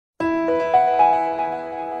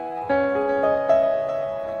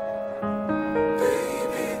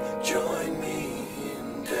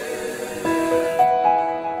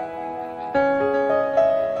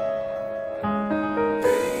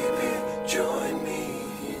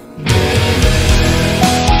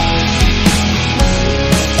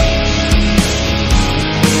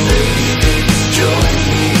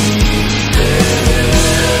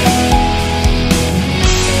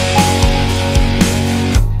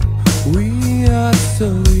so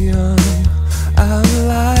young, our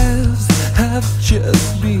lives have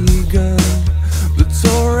just begun, but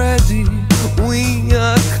already we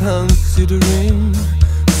are considering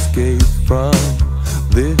escape from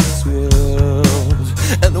this world.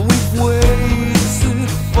 And we've waited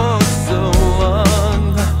for so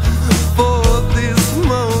long for this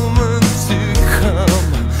moment to come.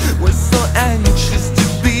 We're so anxious to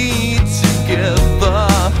be together,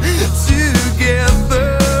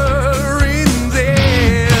 together in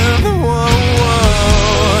death. Whoa, whoa.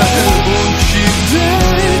 Won't you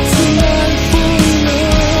die tonight for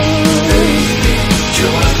love? Baby,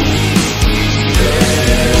 join me there.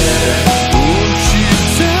 Won't you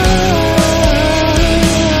die?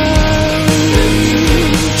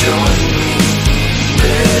 Baby, join me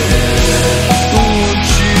there. Won't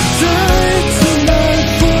you die tonight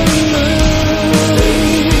for love?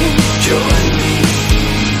 Baby, join me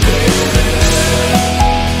there.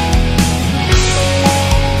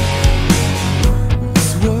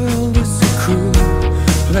 This world is a cruel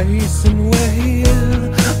place and we're here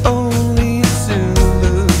only to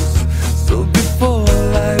lose. So before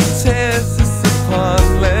life tears us apart,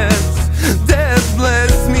 let's death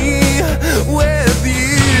bless me with you.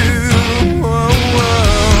 Whoa, whoa.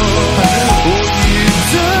 Won't you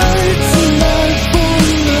die tonight for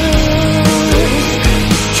love? Baby,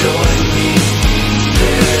 join me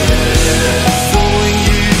there. So when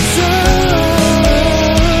you die,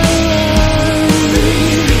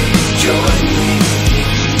 baby, join me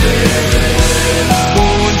there.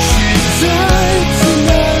 Won't you die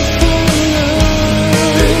tonight for love?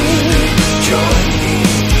 Baby, join me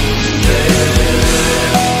there.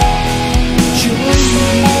 Join me there.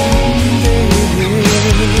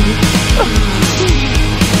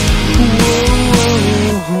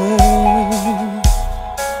 Whoa.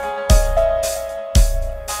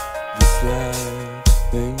 This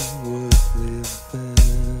life ain't worth living.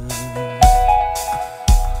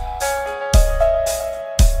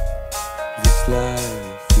 This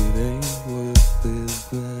life, it ain't worth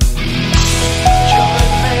living. Join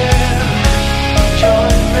me,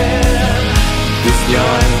 join me. This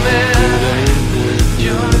life, it ain't worth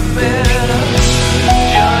living.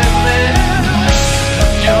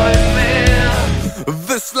 Join me.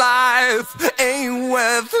 This life ain't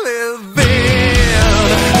worth living.